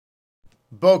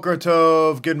Boker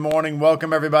Tov, good morning.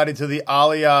 Welcome everybody to the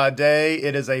Aliyah Day.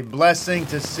 It is a blessing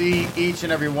to see each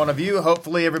and every one of you.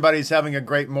 Hopefully everybody's having a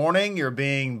great morning. You're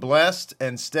being blessed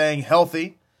and staying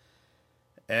healthy.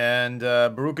 And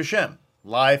Baruch Hashem,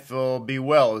 life will be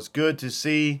well. It's good to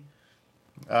see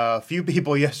a few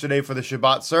people yesterday for the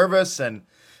Shabbat service, and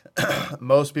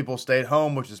most people stayed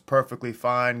home, which is perfectly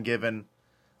fine given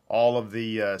all of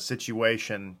the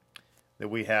situation that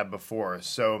we have before us.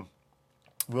 So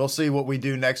we'll see what we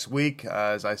do next week.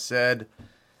 As I said,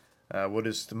 we'll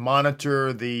just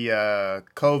monitor the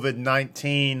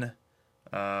COVID-19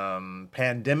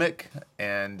 pandemic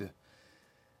and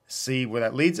see where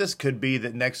that leads us. Could be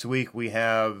that next week we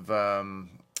have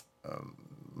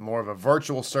more of a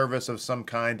virtual service of some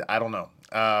kind. I don't know.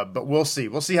 But we'll see.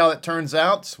 We'll see how that turns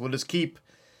out. We'll just keep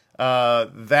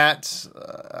that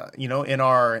in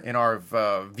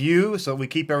our view, so we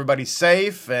keep everybody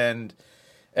safe and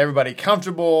everybody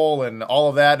comfortable and all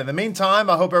of that. In the meantime,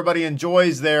 I hope everybody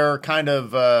enjoys their kind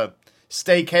of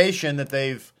staycation that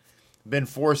they've been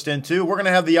forced into. We're going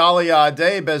to have the Aliyah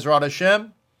Day, Bezrat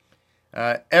Hashem,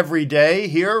 every day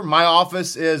here. My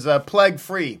office is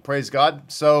plague-free, praise God.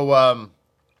 So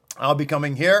I'll be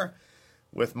coming here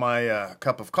with my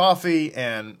cup of coffee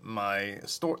and my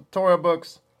Torah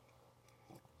books,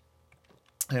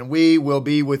 and we will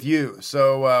be with you.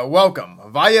 So welcome.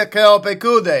 Vayakel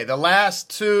Pekude, the last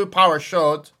two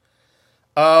parashot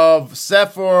of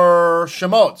Sefer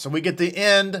Shemot. So we get to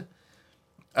end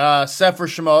Sefer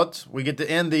Shemot. We get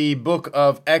to end the book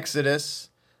of Exodus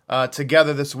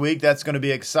together this week. That's going to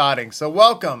be exciting. So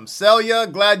welcome. Celia,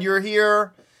 glad you're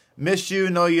here. Missed you.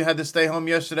 Know you had to stay home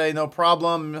yesterday. No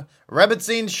problem.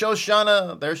 Rebbetzin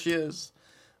Shoshana, there she is.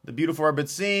 The beautiful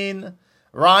Rebbetzin.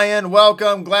 Ryan,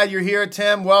 welcome. Glad you're here.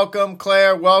 Tim, welcome.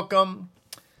 Claire, welcome.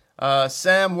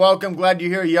 Sam, welcome. Glad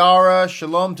you're here. Yara,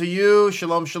 shalom to you.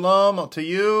 Shalom, shalom to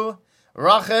you.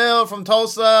 Rachel from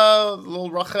Tulsa.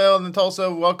 Little Rachel in Tulsa,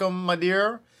 welcome, my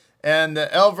dear. And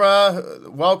Elvra,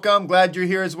 welcome. Glad you're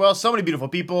here as well. So many beautiful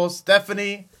people.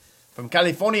 Stephanie from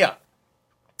California.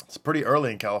 It's pretty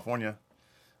early in California.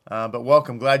 But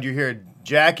welcome. Glad you're here.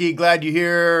 Jackie, glad you're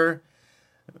here.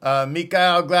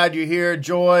 Mikael, glad you're here.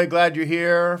 Joy, glad you're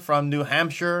here from New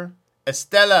Hampshire.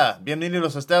 Estela,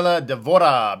 bienvenidos Estela.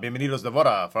 Devora, bienvenidos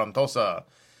Devora from Tulsa.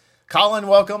 Colin,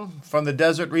 welcome from the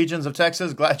desert regions of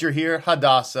Texas. Glad you're here.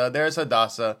 Hadassah, there's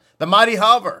Hadassah. The Mighty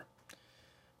Hover.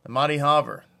 The Mighty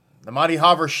Hover. The Mighty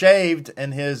Hover shaved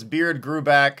and his beard grew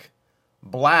back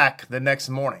black the next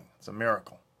morning. It's a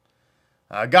miracle.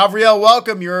 Gabrielle,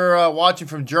 welcome. You're watching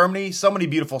from Germany. So many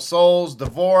beautiful souls.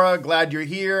 Devora, glad you're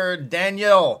here.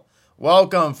 Daniel,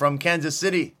 welcome from Kansas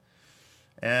City.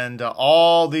 And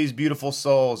all these beautiful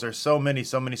souls. There's so many,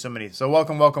 so many, so many. So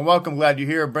welcome, welcome, welcome. Glad you're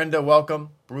here. Brenda,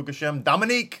 welcome. Baruch Hashem.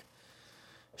 Dominique,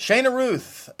 Shana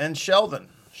Ruth, and Sheldon.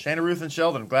 Shana Ruth and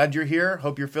Sheldon, glad you're here.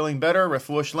 Hope you're feeling better.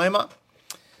 Refuah Shlema.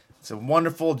 It's a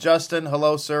wonderful Justin.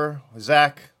 Hello, sir.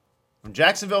 Zach from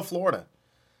Jacksonville, Florida.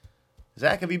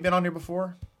 Zach, have you been on here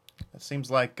before? It seems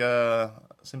like you're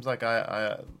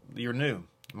new.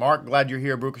 Mark, glad you're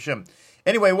here. Baruch Hashem.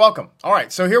 Anyway, welcome. All right,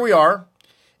 so here we are.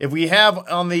 If we have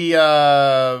on the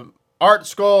Art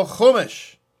Scroll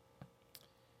Chumash,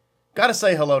 got to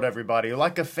say hello to everybody. You're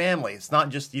like a family. It's not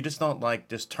just, you just don't like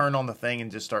just turn on the thing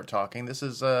and just start talking. This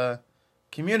is a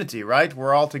community, right?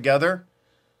 We're all together,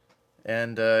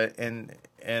 and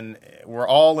we're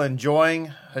all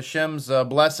enjoying Hashem's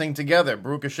blessing together.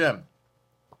 Baruch Hashem.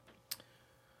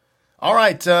 All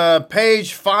right,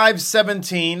 page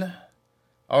 517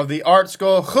 of the Art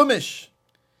Scroll Chumash,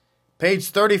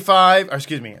 page 35,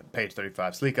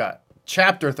 Slika,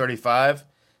 chapter 35,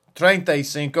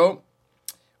 35.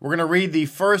 We're going to read the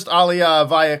first Aliyah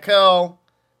of Vayakel,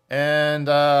 and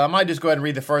I might just go ahead and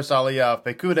read the first Aliyah of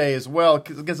Pekude as well. It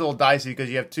gets a little dicey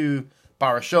because you have two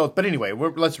parashot, but anyway,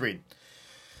 let's read.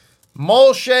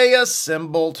 Moshe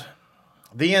assembled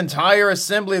the entire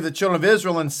assembly of the children of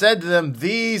Israel and said to them,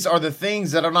 "These are the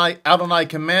things that Adonai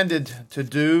commanded to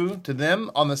do to them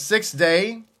on the sixth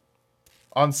day.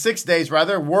 On 6 days,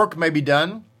 work may be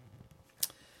done.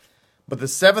 But the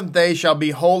seventh day shall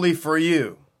be holy for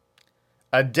you,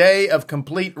 a day of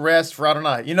complete rest for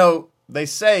Adonai." You know, they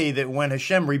say that when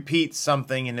Hashem repeats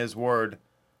something in His Word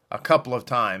a couple of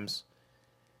times,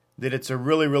 that it's a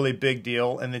really, really big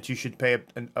deal and that you should pay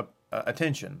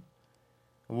attention.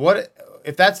 What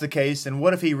if that's the case, and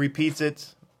what if He repeats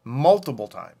it multiple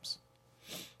times?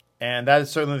 And that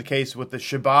is certainly the case with the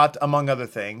Shabbat, among other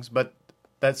things, but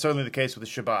that's certainly the case with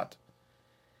the Shabbat.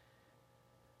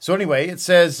 So anyway, it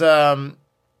says,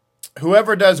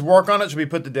 whoever does work on it shall be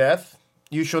put to death.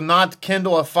 You shall not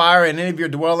kindle a fire in any of your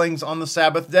dwellings on the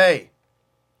Sabbath day.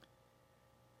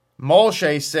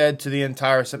 Moshe said to the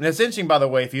entire assembly. It's interesting, by the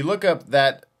way, if you look up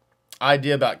that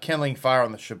idea about kindling fire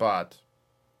on the Shabbat,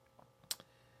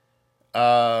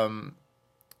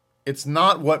 it's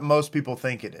not what most people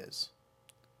think it is.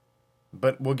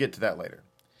 But we'll get to that later.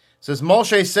 It says,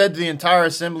 Moshe said to the entire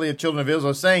assembly of children of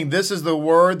Israel, saying, this is the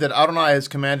word that Adonai has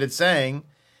commanded, saying,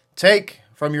 take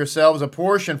from yourselves a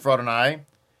portion for Adonai.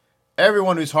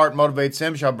 Everyone whose heart motivates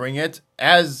him shall bring it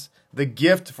as the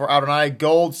gift for Adonai: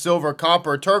 gold, silver,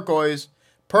 copper, turquoise,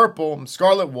 purple,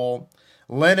 scarlet wool,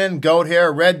 linen, goat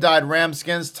hair, red-dyed ram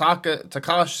skins,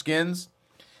 takash skins,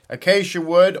 acacia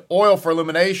wood, oil for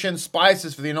illumination,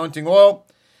 spices for the anointing oil,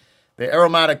 the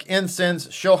aromatic incense,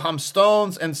 shoham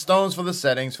stones, and stones for the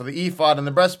settings, for the ephod and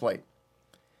the breastplate.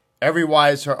 Every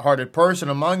wise-hearted person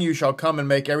among you shall come and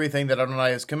make everything that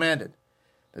Adonai has commanded: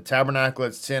 the tabernacle,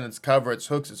 its tent, its cover, its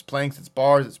hooks, its planks, its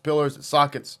bars, its pillars, its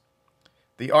sockets,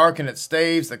 the ark and its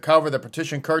staves, the cover, the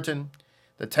partition curtain,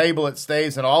 the table, its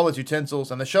staves, and all its utensils,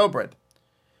 and the showbread,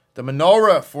 the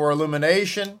menorah for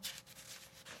illumination,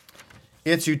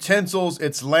 its utensils,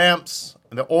 its lamps,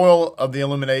 and the oil of the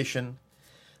illumination,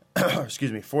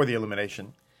 for the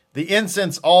illumination, the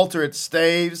incense altar, its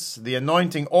staves, the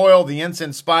anointing oil, the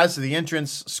incense spice of the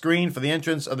entrance screen for the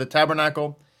entrance of the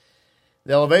tabernacle,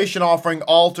 the elevation offering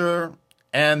altar,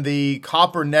 and the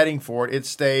copper netting for it, its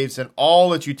staves, and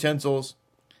all its utensils,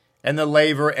 and the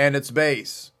laver and its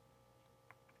base,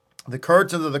 the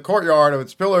curtains of the courtyard of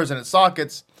its pillars and its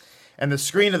sockets, and the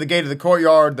screen of the gate of the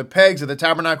courtyard, the pegs of the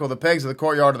tabernacle, the pegs of the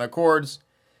courtyard and the cords,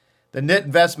 the knit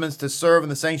vestments to serve in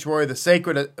the sanctuary, the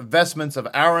sacred vestments of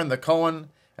Aaron the Cohen,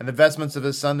 and the vestments of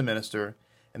his son the minister.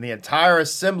 And the entire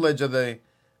assemblage of the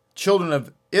children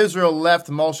of Israel left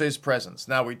Moshe's presence.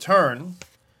 Now we turn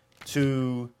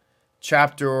to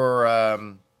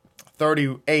chapter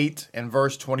 38 and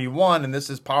verse 21, and this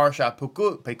is Parashat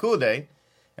Pekudei,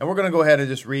 and we're going to go ahead and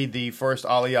just read the first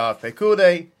aliyah of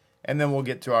Pekudei, and then we'll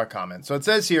get to our comments. So it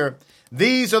says here,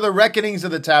 these are the reckonings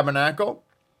of the tabernacle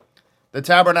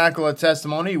of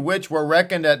testimony, which were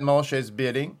reckoned at Moshe's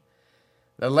bidding.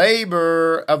 The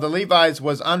labor of the Levites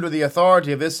was under the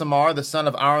authority of Isamar, the son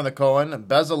of Aaron the Cohen,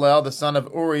 Bezalel, the son of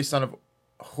Uri, son of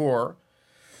Hur,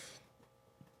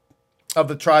 of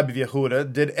the tribe of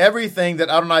Yehuda, did everything that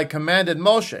Adonai commanded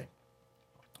Moshe.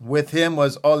 With him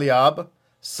was Oliab,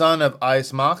 son of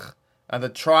Aismach, and the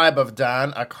tribe of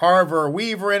Dan, a carver,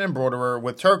 weaver, and embroiderer,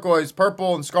 with turquoise,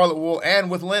 purple, and scarlet wool,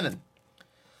 and with linen.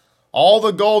 All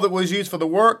the gold that was used for the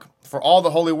work, for all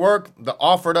the holy work, the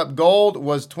offered up gold,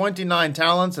 was 29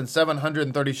 talents and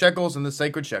 730 shekels in the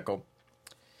sacred shekel.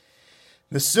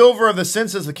 The silver of the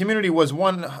census of the community was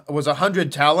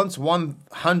 100 talents,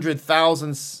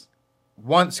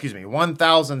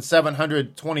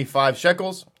 1,725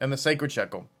 shekels in the sacred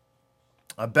shekel.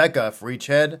 A bekah for each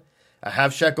head, a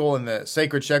half shekel in the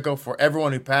sacred shekel for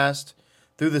everyone who passed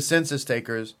through the census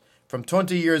takers from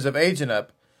 20 years of age and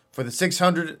up, for the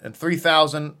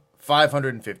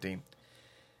 603,550.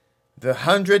 The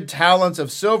 100 talents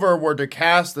of silver were to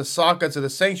cast the sockets of the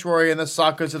sanctuary and the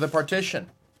sockets of the partition.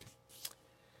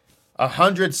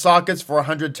 100 sockets for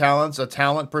 100 talents, a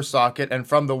talent per socket, and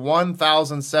from the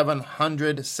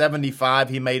 1,775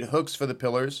 he made hooks for the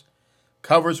pillars,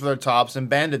 covers for their tops, and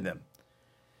banded them.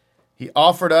 The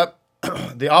offered up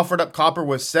copper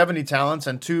was 70 talents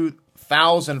and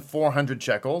 2,400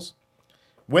 shekels.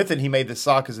 With it he made the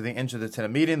sockets of the inch of the tent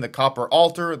of meeting, the copper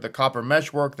altar, the copper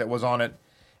meshwork that was on it,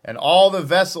 and all the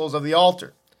vessels of the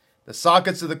altar, the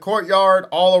sockets of the courtyard,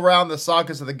 all around the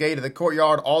sockets of the gate of the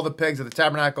courtyard, all the pegs of the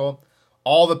tabernacle,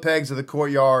 all the pegs of the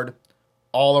courtyard,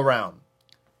 all around.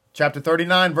 Chapter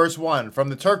 39, verse 1. From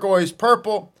the turquoise,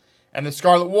 purple, and the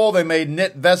scarlet wool they made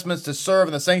knit vestments to serve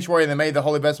in the sanctuary, and they made the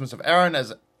holy vestments of Aaron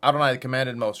as Adonai had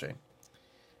commanded Moshe.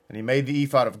 And he made the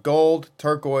ephod of gold,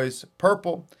 turquoise,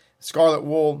 purple, scarlet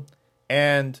wool,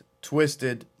 and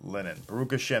twisted linen.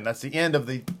 Baruch Hashem. That's the end of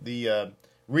the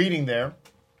reading there.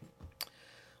 I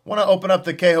want to open up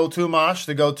the Kehot Tumash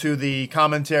to go to the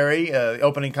commentary, the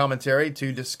opening commentary,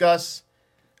 to discuss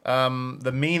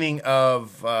the meaning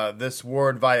of this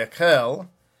word Vayakhel.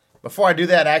 Before I do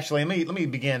that, actually, let me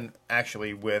begin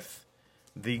actually with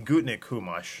the Gutnick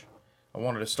Chumash. I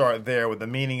wanted to start there with the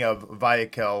meaning of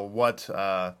Vayakhel,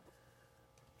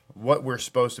 what we're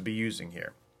supposed to be using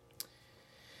here.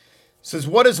 It says,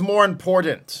 what is more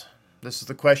important? This is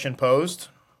the question posed.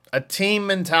 A team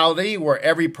mentality where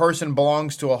every person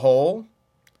belongs to a whole,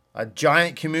 a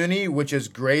giant community which is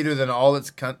greater than all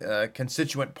its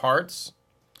constituent parts,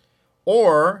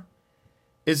 or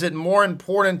is it more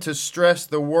important to stress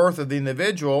the worth of the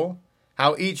individual,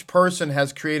 how each person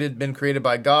has been created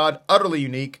by God, utterly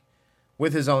unique,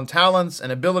 with his own talents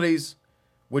and abilities,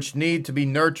 which need to be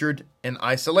nurtured in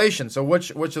isolation. So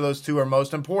which of those two are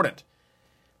most important?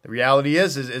 The reality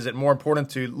is it more important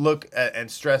to look at and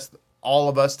stress all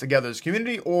of us together as a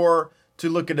community, or to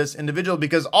look at us individually?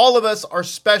 Because all of us are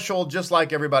special just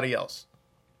like everybody else.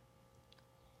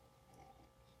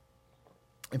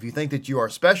 If you think that you are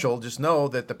special, just know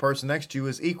that the person next to you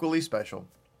is equally special.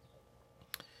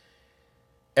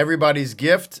 Everybody's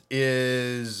gift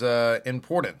is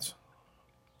important.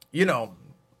 You know,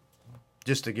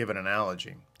 just to give an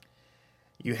analogy,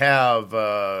 you have,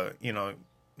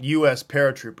 U.S.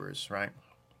 paratroopers, right?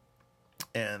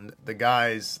 And the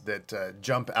guys that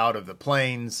jump out of the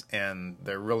planes, and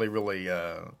they're really, really,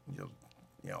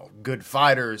 good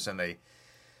fighters, and they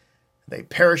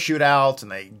parachute out,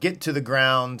 and they get to the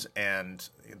ground, and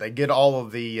they get all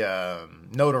of the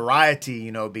notoriety,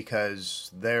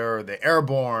 because they're the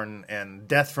airborne and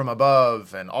death from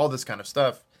above and all this kind of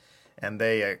stuff. And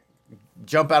they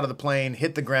jump out of the plane,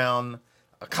 hit the ground,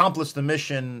 accomplish the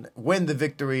mission, win the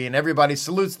victory, and everybody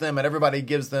salutes them, and everybody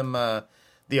gives them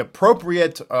the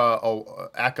appropriate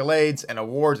accolades and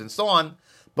awards and so on.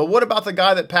 But what about the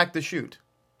guy that packed the chute?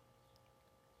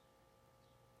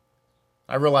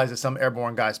 I realize that some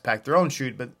airborne guys pack their own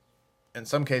chute, but in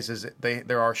some cases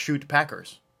there are chute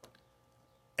packers.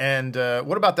 And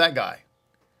what about that guy?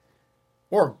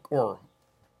 Or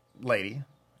lady,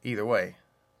 either way.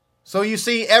 So you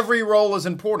see, every role is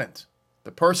important.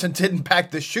 The person didn't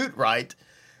pack the chute right,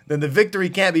 then the victory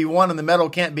can't be won and the medal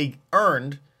can't be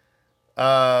earned.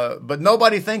 But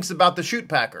nobody thinks about the chute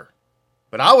packer.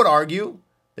 But I would argue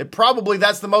that probably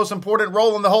that's the most important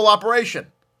role in the whole operation.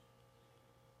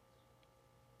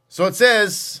 So it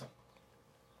says,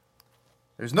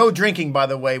 there's no drinking, by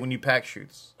the way, when you pack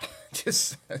chutes.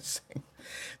 Just saying.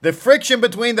 The friction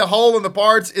between the whole and the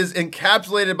parts is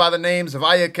encapsulated by the names of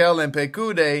Vayakhel and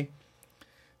Pekudei,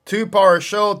 two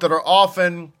parashot that are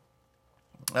often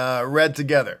read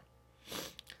together.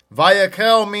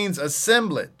 Vayakhel means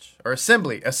assembled, as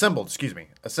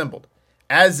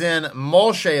in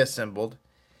Moshe assembled.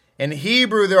 In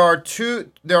Hebrew,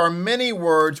 there are many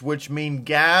words which mean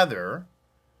gather,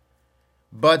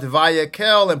 but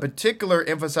Vayakhel in particular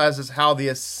emphasizes how the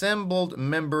assembled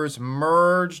members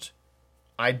merged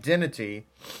identity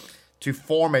to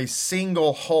form a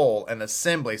single whole, an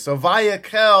assembly. So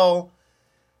Vayakhel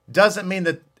doesn't mean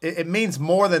that, it means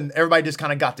more than everybody just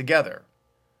kind of got together.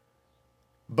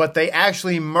 But they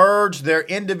actually merged their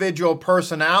individual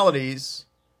personalities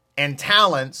and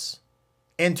talents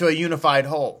into a unified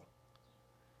whole.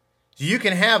 So you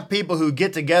can have people who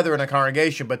get together in a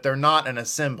congregation, but they're not an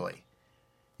assembly.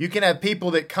 You can have people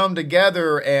that come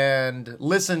together and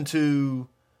listen to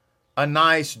a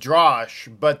nice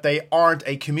drosh, but they aren't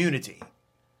a community.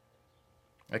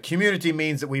 A community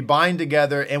means that we bind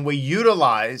together and we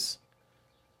utilize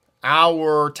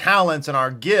our talents and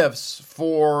our gifts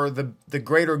for the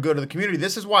greater good of the community.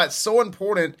 This is why it's so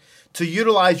important to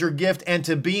utilize your gift and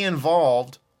to be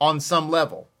involved on some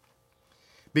level.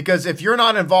 Because if you're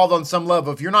not involved on some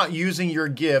level, if you're not using your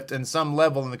gift in some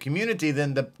level in the community,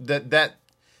 then that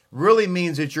really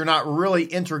means that you're not really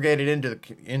integrated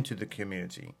into the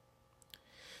community.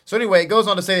 So anyway, it goes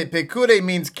on to say that Pekudei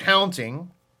means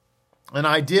counting, an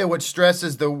idea which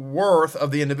stresses the worth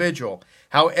of the individual.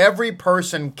 How every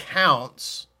person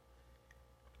counts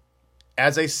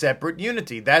as a separate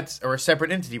unity. Or a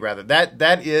separate entity, rather.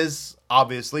 That is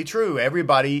obviously true.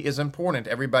 Everybody is important.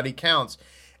 Everybody counts.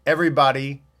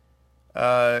 Everybody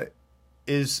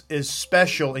is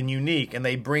special and unique, and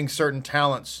they bring certain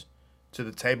talents to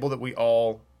the table that we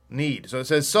all need. So it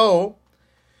says, so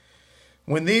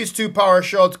when these two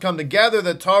parashot come together,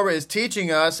 the Torah is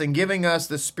teaching us and giving us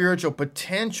the spiritual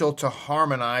potential to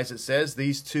harmonize, it says,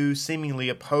 these two seemingly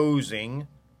opposing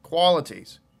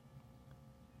qualities.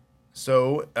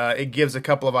 So it gives a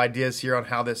couple of ideas here on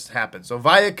how this happens. So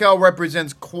Vayakhel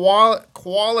represents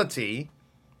quality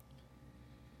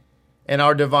in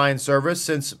our divine service,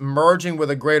 since merging with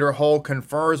a greater whole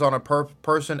confers on a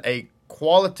person a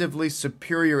qualitatively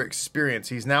superior experience.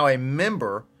 He's now a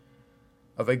member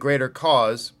of a greater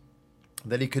cause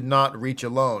that he could not reach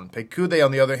alone. Pekudei,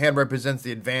 on the other hand, represents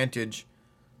the advantage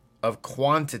of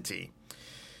quantity.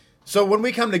 So when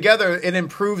we come together, it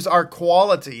improves our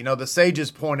quality. The sages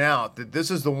point out that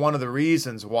this is one of the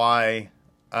reasons why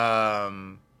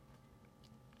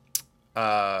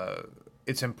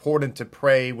it's important to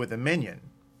pray with a minyan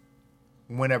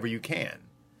whenever you can.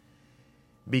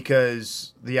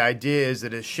 Because the idea is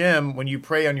that Hashem, when you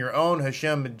pray on your own,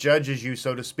 Hashem judges you,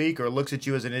 so to speak, or looks at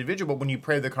you as an individual. But when you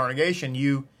pray the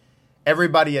congregation,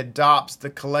 everybody adopts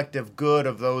the collective good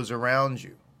of those around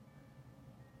you.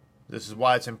 This is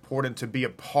why it's important to be a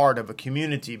part of a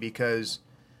community, because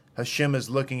Hashem is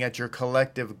looking at your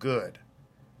collective good.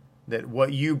 That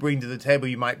what you bring to the table,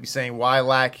 you might be saying, well, I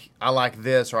lack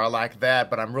this or I lack that,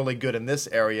 but I'm really good in this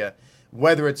area,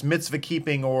 whether it's mitzvah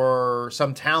keeping or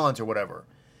some talent or whatever.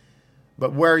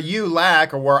 But where you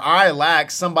lack or where I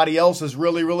lack, somebody else is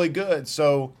really, really good.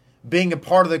 So being a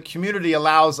part of the community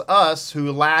allows us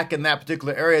who lack in that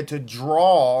particular area to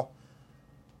draw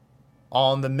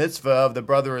on the mitzvah of the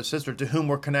brother or sister to whom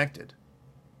we're connected.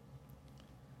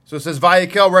 So it says,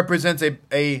 Vayakel represents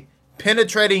a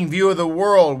penetrating view of the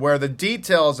world where the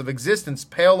details of existence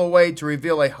pale away to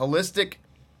reveal a holistic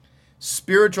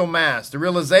spiritual mass, the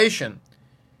realization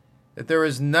that there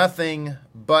is nothing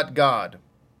but God.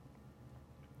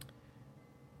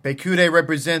 Pekude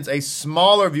represents a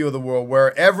smaller view of the world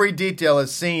where every detail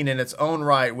is seen in its own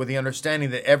right with the understanding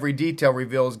that every detail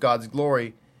reveals God's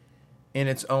glory in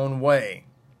its own way.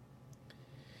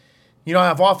 You know,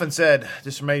 I've often said,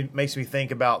 this makes me think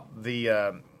about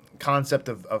the concept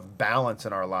of balance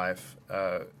in our life.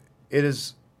 It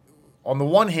is, on the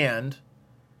one hand,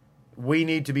 we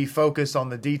need to be focused on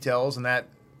the details, and that,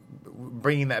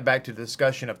 bringing that back to the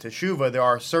discussion of Teshuvah, there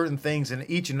are certain things in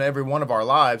each and every one of our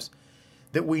lives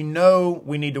that we know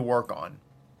we need to work on.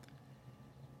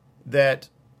 That,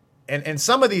 and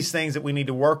some of these things that we need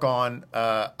to work on,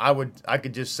 I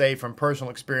could just say from personal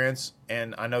experience,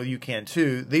 and I know you can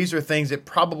too, these are things that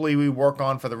probably we work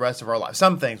on for the rest of our lives.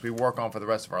 Some things we work on for the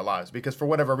rest of our lives, because for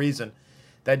whatever reason,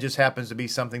 that just happens to be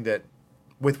something that,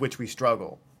 with which we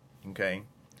struggle, okay?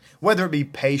 Whether it be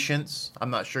patience,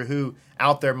 I'm not sure who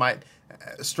out there might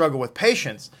struggle with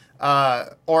patience,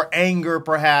 or anger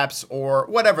perhaps, or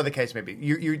whatever the case may be.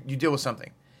 You deal with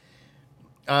something.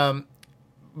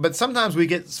 But sometimes we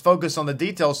get focused on the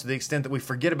details to the extent that we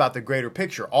forget about the greater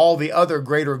picture, all the other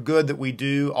greater good that we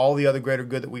do, all the other greater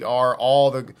good that we are, all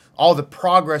the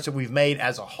progress that we've made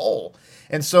as a whole.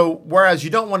 And so, whereas you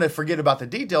don't want to forget about the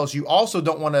details, you also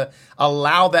don't want to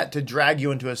allow that to drag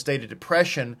you into a state of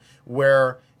depression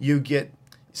where you get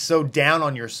so down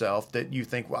on yourself that you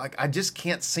think, well, I just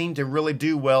can't seem to really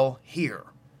do well here.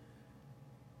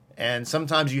 And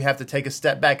sometimes you have to take a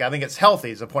step back. I think it's healthy,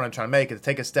 is the point I'm trying to make, is to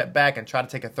take a step back and try to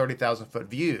take a 30,000-foot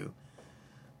view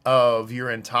of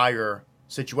your entire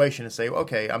situation and say,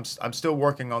 okay, I'm still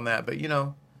working on that, but you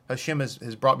know, Hashem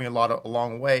has brought me a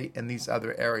long way in these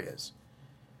other areas.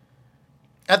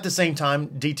 At the same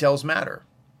time, details matter.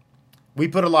 We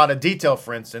put a lot of detail,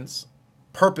 for instance,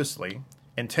 purposely,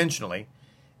 intentionally,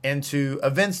 into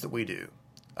events that we do,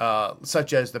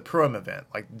 such as the Purim event,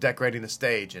 like decorating the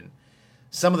stage. And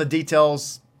some of the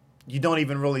details you don't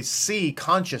even really see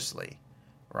consciously,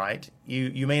 right?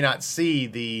 You may not see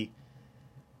the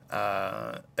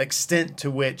extent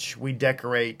to which we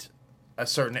decorate a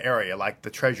certain area, like the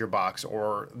treasure box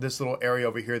or this little area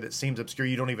over here that seems obscure.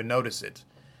 You don't even notice it.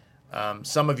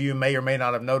 Some of you may or may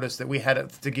not have noticed that we had,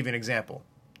 to give you an example,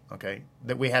 okay,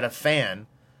 that we had a fan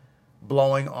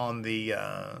blowing on the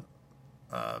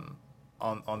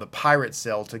on the pirate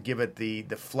sail to give it the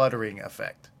fluttering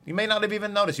effect. You may not have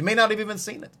even noticed. You may not have even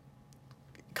seen it,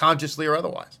 consciously or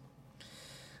otherwise.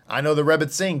 I know the Rebbe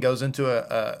Singh goes into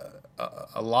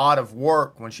a lot of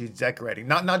work when she's decorating.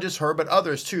 Not just her, but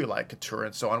others too, like Couture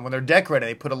and so on. When they're decorating,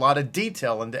 they put a lot of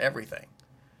detail into everything.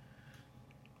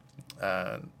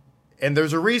 And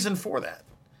there's a reason for that.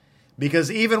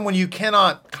 Because even when you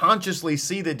cannot consciously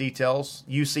see the details,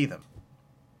 you see them.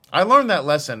 I learned that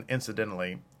lesson,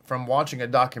 incidentally, from watching a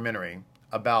documentary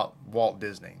about Walt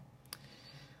Disney.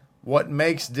 What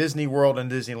makes Disney World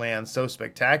and Disneyland so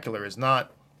spectacular is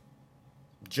not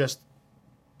just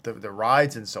the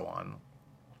rides and so on,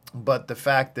 but the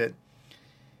fact that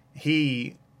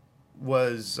he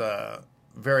was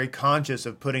very conscious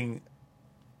of putting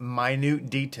minute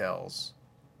details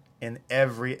in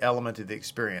every element of the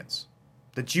experience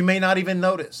that you may not even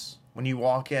notice. When you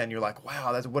walk in, you're like,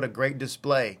 wow, what a great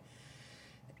display.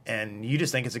 And you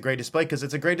just think it's a great display because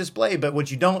it's a great display. But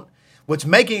what's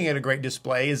making it a great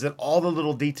display is that all the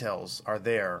little details are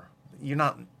there. You're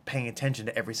not paying attention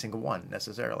to every single one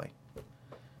necessarily,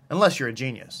 unless you're a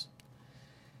genius.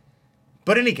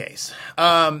 But in any case,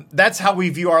 that's how we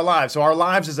view our lives. So our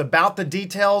lives is about the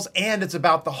details and it's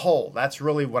about the whole. That's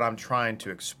really what I'm trying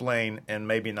to explain, and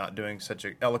maybe not doing such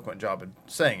an eloquent job of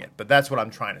saying it, but that's what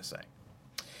I'm trying to say.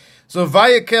 So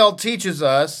Vayakel teaches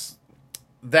us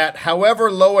that however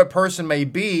low a person may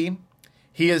be,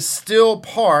 he is still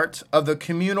part of the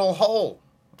communal whole.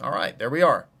 All right, there we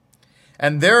are.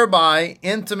 And thereby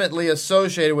intimately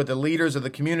associated with the leaders of the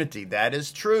community. That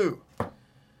is true.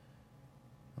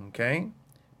 Okay?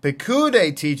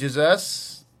 Pekude teaches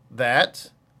us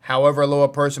that however low a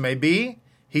person may be,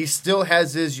 he still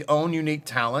has his own unique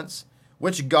talents,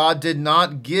 which God did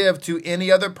not give to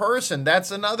any other person.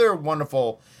 That's another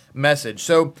wonderful message.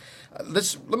 So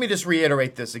let me just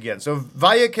reiterate this again. So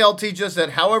Vayakhel teaches us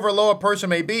that however low a person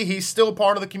may be, he's still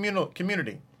part of the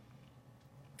community.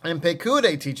 And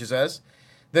Pekudei teaches us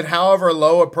that however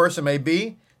low a person may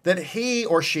be, that he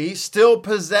or she still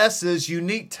possesses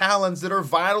unique talents that are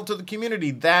vital to the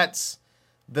community. That's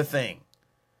the thing.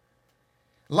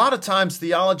 A lot of times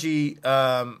theology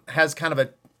has kind of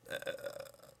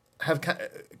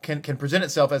can present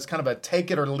itself as kind of a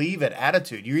take it or leave it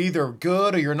attitude. You're either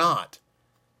good or you're not.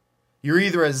 You're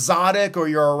either a Zadok or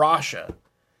you're a Rasha.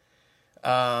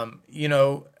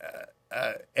 You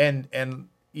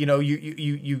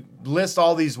list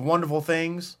all these wonderful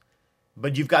things,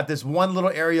 but you've got this one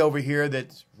little area over here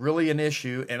that's really an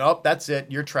issue, and that's it,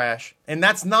 you're trash. And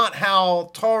that's not how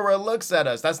Torah looks at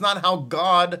us. That's not how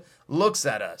God looks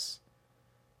at us,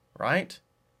 right?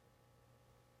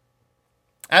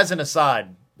 As an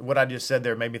aside, what I just said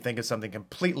there made me think of something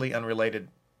completely unrelated.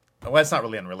 Well, it's not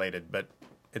really unrelated, but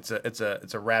it's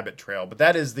a rabbit trail. But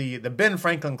that is the Ben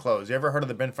Franklin close. You ever heard of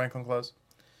the Ben Franklin close?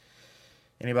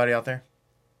 Anybody out there?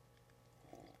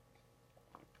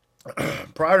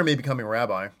 Prior to me becoming a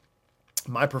rabbi,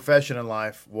 my profession in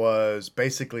life was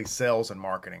basically sales and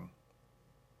marketing.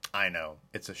 I know,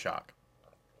 it's a shock.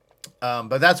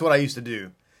 But that's what I used to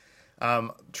do.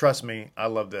 Trust me, I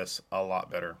love this a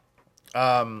lot better.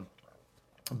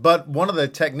 But one of the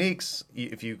techniques,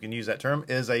 if you can use that term,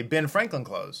 is a Ben Franklin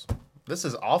close. This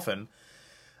is often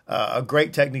a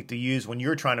great technique to use when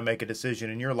you're trying to make a decision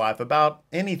in your life about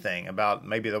anything, about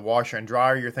maybe the washer and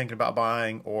dryer you're thinking about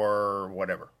buying or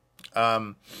whatever.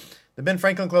 The Ben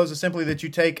Franklin close is simply that you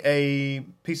take a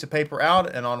piece of paper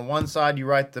out, and on one side you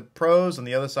write the pros, and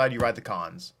the other side you write the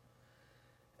cons.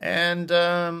 And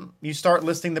you start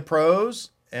listing the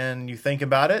pros, and you think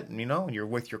about it, and you're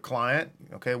with your client.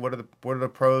 Okay, what are the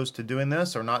pros to doing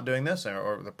this or not doing this,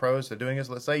 or the pros to doing this?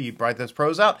 Let's say you write those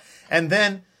pros out, and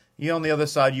then on the other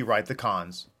side you write the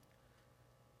cons.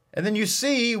 And then you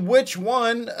see which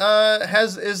one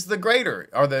is the greater.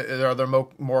 Are there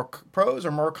more pros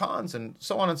or more cons, and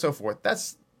so on and so forth.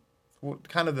 That's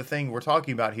kind of the thing we're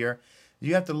talking about here.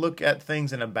 You have to look at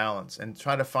things in a balance and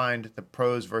try to find the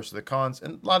pros versus the cons.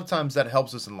 And a lot of times that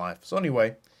helps us in life. So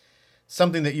anyway,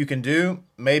 something that you can do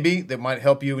maybe that might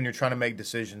help you when you're trying to make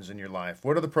decisions in your life.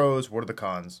 What are the pros? What are the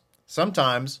cons?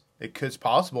 Sometimes it's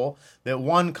possible that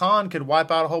one con could wipe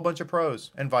out a whole bunch of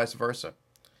pros and vice versa.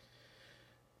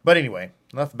 But anyway,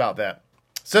 enough about that.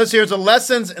 It says here the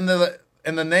lessons in the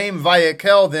name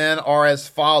Vayakhel then are as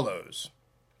follows.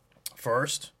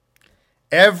 First,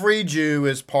 every Jew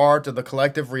is part of the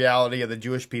collective reality of the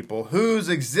Jewish people whose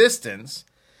existence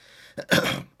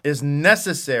is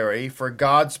necessary for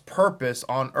God's purpose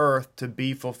on earth to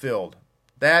be fulfilled.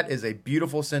 That is a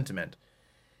beautiful sentiment.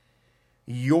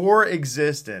 Your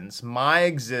existence, my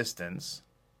existence,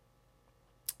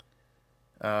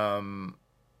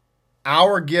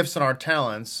 our gifts and our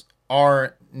talents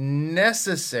are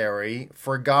necessary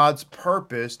for God's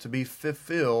purpose to be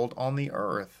fulfilled on the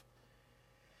earth.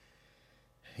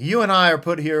 You and I are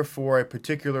put here for a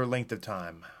particular length of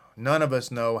time. None of us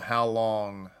know how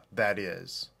long that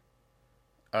is.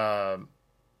 But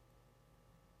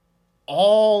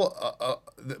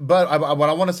what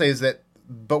I want to say is that,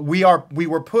 we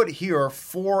were put here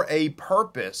for a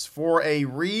purpose, for a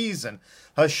reason.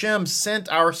 Hashem sent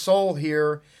our soul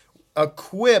here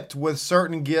equipped with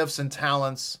certain gifts and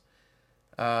talents,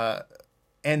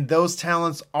 and those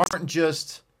talents aren't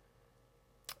just,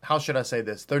 how should I say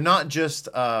this? They're not just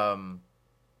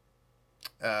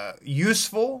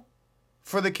useful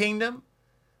for the kingdom.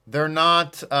 They're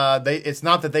not. It's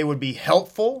not that they would be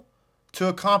helpful to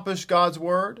accomplish God's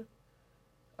word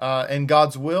and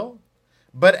God's will,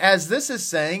 but as this is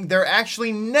saying, they're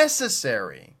actually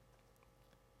necessary.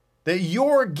 That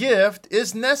your gift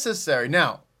is necessary.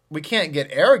 Now, we can't get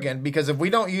arrogant, because if we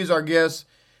don't use our gifts,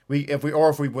 if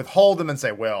we withhold them and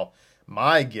say, well,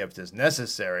 my gift is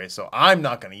necessary, so I'm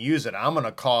not going to use it. I'm going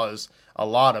to cause a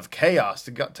lot of chaos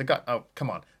to God. Oh, come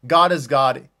on. God is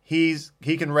God. He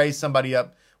can raise somebody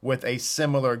up with a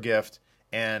similar gift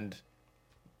and,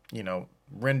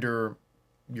 render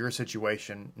your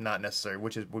situation not necessary,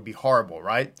 which would be horrible,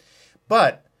 right?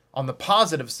 But on the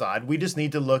positive side, we just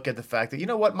need to look at the fact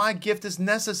that, my gift is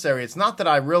necessary. It's not that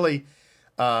I really,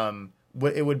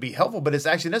 it would be helpful, but it's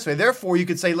actually necessary. Therefore, you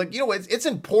could say, it's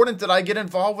important that I get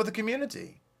involved with the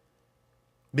community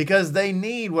because they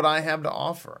need what I have to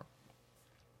offer.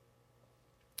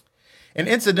 And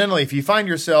incidentally, if you find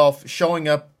yourself showing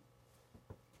up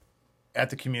at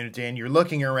the community and you're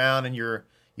looking around and you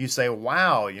say,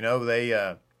 wow,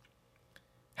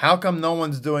 How come no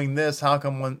one's doing this? How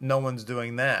come no one's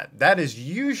doing that? That is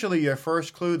usually your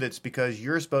first clue that's because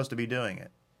you're supposed to be doing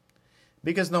it.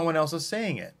 Because no one else is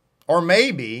seeing it. Or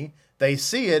maybe they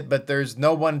see it, but there's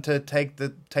no one to take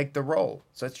the role.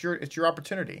 So it's your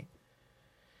opportunity.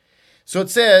 So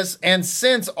it says, and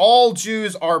since all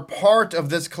Jews are part of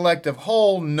this collective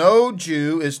whole, no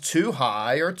Jew is too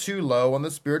high or too low on the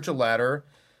spiritual ladder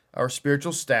or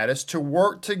spiritual status to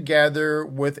work together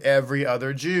with every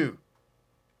other Jew.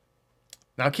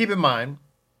 Now keep in mind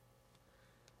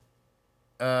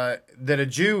that a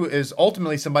Jew is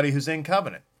ultimately somebody who's in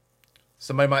covenant.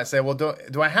 Somebody might say, well,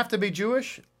 do I have to be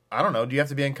Jewish? I don't know. Do you have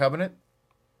to be in covenant?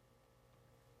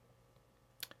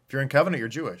 If you're in covenant, you're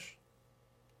Jewish.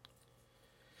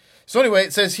 So anyway,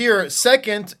 it says here,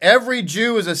 second, every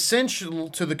Jew is essential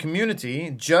to the community,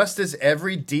 just as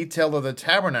every detail of the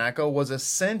tabernacle was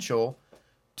essential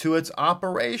to its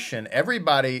operation.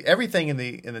 Everything in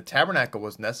the tabernacle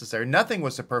was necessary. Nothing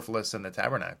was superfluous in the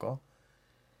tabernacle.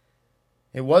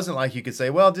 It wasn't like you could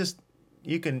say, well, just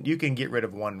you can get rid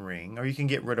of one ring or you can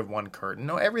get rid of one curtain.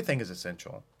 No, everything is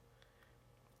essential.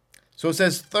 So it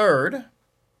says, third,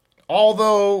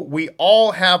 although we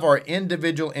all have our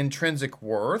individual intrinsic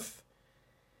worth,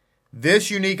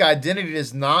 this unique identity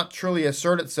does not truly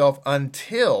assert itself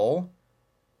until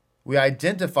we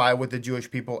identify with the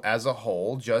Jewish people as a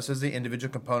whole, just as the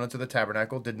individual components of the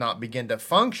tabernacle did not begin to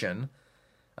function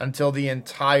until the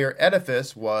entire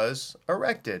edifice was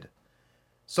erected.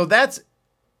 So that's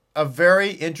a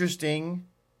very interesting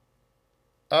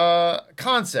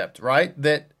concept, right?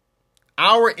 That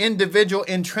our individual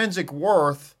intrinsic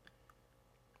worth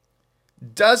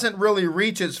doesn't really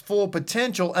reach its full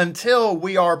potential until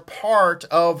we are part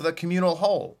of the communal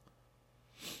whole.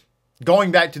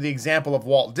 Going back to the example of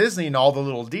Walt Disney and all the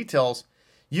little details,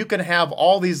 you can have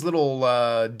all these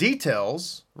little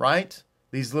details, right?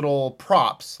 These little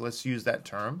props, let's use that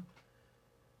term,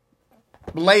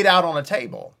 laid out on a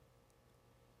table.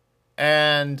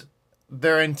 And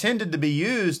they're intended to be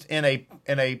used in a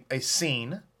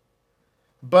scene,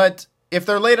 but if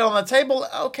they're laid out on a table,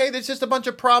 okay, there's just a bunch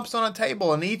of props on a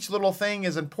table, and each little thing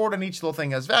is important, each little thing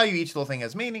has value, each little thing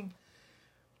has meaning.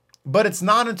 But it's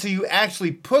not until you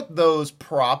actually put those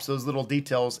props, those little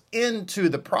details, into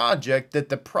the project that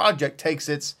the project takes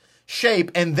its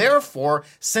shape. And therefore,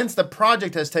 since the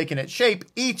project has taken its shape,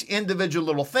 each individual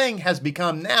little thing has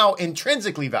become now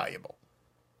intrinsically valuable.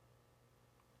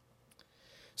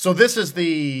 So this is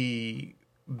the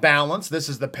balance, this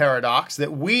is the paradox,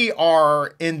 that we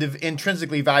are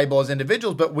intrinsically valuable as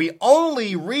individuals, but we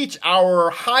only reach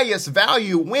our highest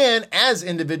value when, as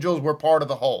individuals, we're part of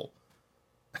the whole.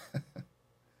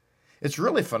 It's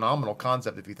really a phenomenal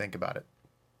concept if you think about it.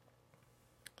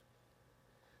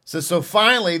 So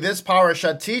finally, this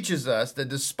parasha teaches us that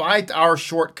despite our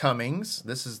shortcomings,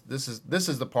 this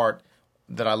is the part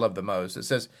that I love the most. It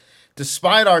says,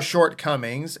 despite our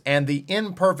shortcomings and the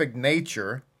imperfect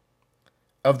nature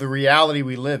of the reality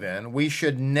we live in, we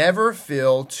should never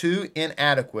feel too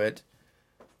inadequate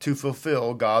to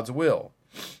fulfill God's will.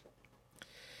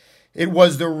 It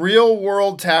was the real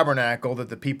world tabernacle that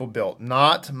the people built,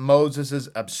 not Moses'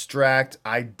 abstract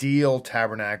ideal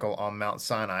tabernacle on Mount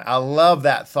Sinai. I love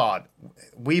that thought.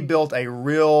 We built a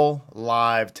real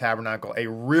live tabernacle, a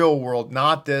real world,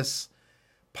 not this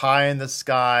pie in the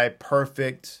sky,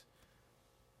 perfect,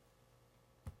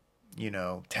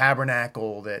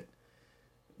 tabernacle that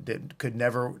could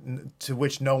never, to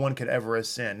which no one could ever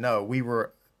ascend. No, we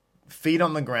were feet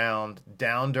on the ground,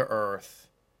 down to earth,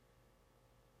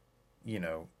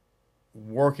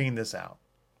 working this out.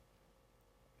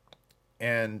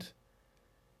 And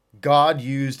God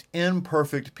used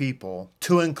imperfect people,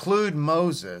 to include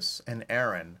Moses and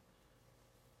Aaron,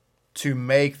 to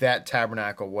make that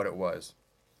tabernacle what it was.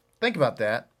 Think about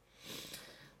that.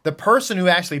 The person who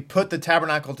actually put the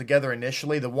tabernacle together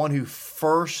initially, the one who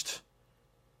first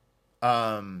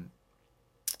was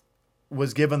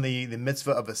given the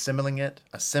mitzvah of assembling it,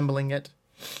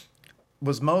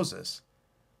 was Moses,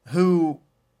 who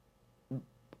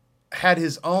had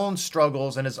his own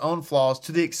struggles and his own flaws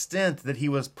to the extent that he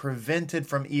was prevented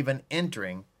from even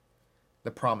entering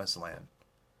the promised land.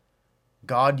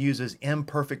 God uses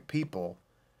imperfect people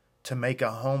to make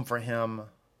a home for him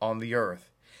on the earth.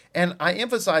 And I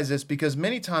emphasize this because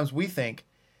many times we think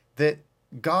that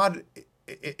God,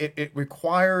 it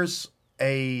requires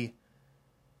a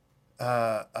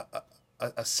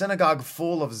synagogue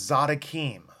full of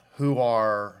Tzaddikim who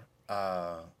are,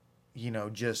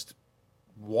 just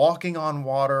walking on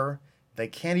water. They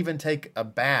can't even take a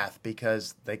bath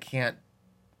because they can't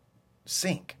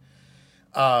sink.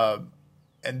 And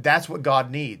that's what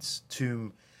God needs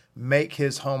to make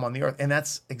his home on the earth. And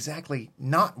that's exactly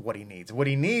not what he needs. What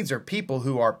he needs are people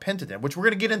who are penitent, which we're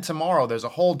going to get in tomorrow. There's a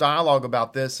whole dialogue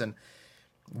about this and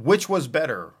which was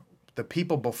better, the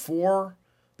people before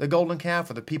the golden calf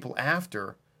or the people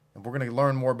after. And we're going to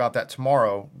learn more about that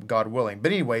tomorrow, God willing.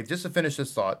 But anyway, just to finish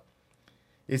this thought,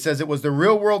 it says it was the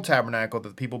real world tabernacle that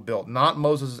the people built, not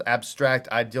Moses' abstract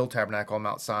ideal tabernacle on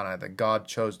Mount Sinai that God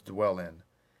chose to dwell in.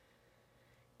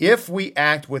 If we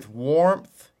act with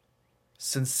warmth,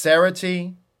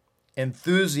 sincerity,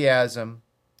 enthusiasm,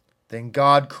 then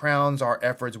God crowns our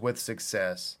efforts with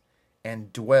success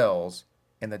and dwells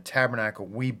in the tabernacle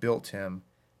we built him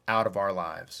out of our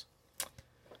lives.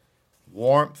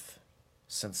 Warmth,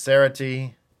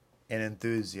 sincerity, and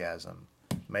enthusiasm.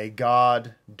 May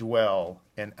God dwell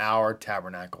in our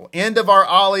tabernacle. End of our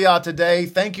Aliyah today.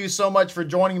 Thank you so much for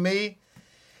joining me.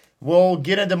 We'll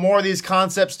get into more of these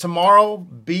concepts tomorrow.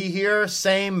 Be here,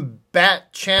 same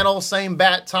bat channel, same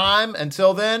bat time.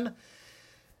 Until then,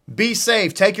 be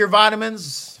safe. Take your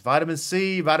vitamins, vitamin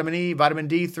C, vitamin E, vitamin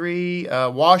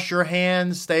D3. Wash your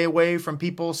hands. Stay away from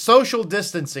people. Social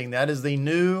distancing. That is the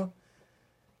new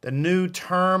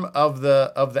term of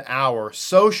the hour.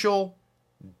 Social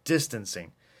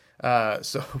distancing.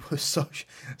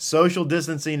 Social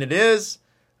distancing it is.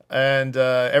 And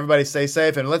everybody stay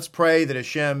safe. And let's pray that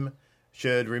Hashem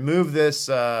should remove this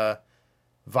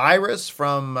virus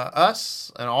from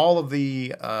us and all of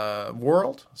the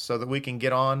world so that we can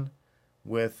get on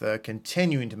with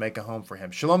continuing to make a home for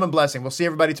him. Shalom and blessing. We'll see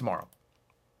everybody tomorrow.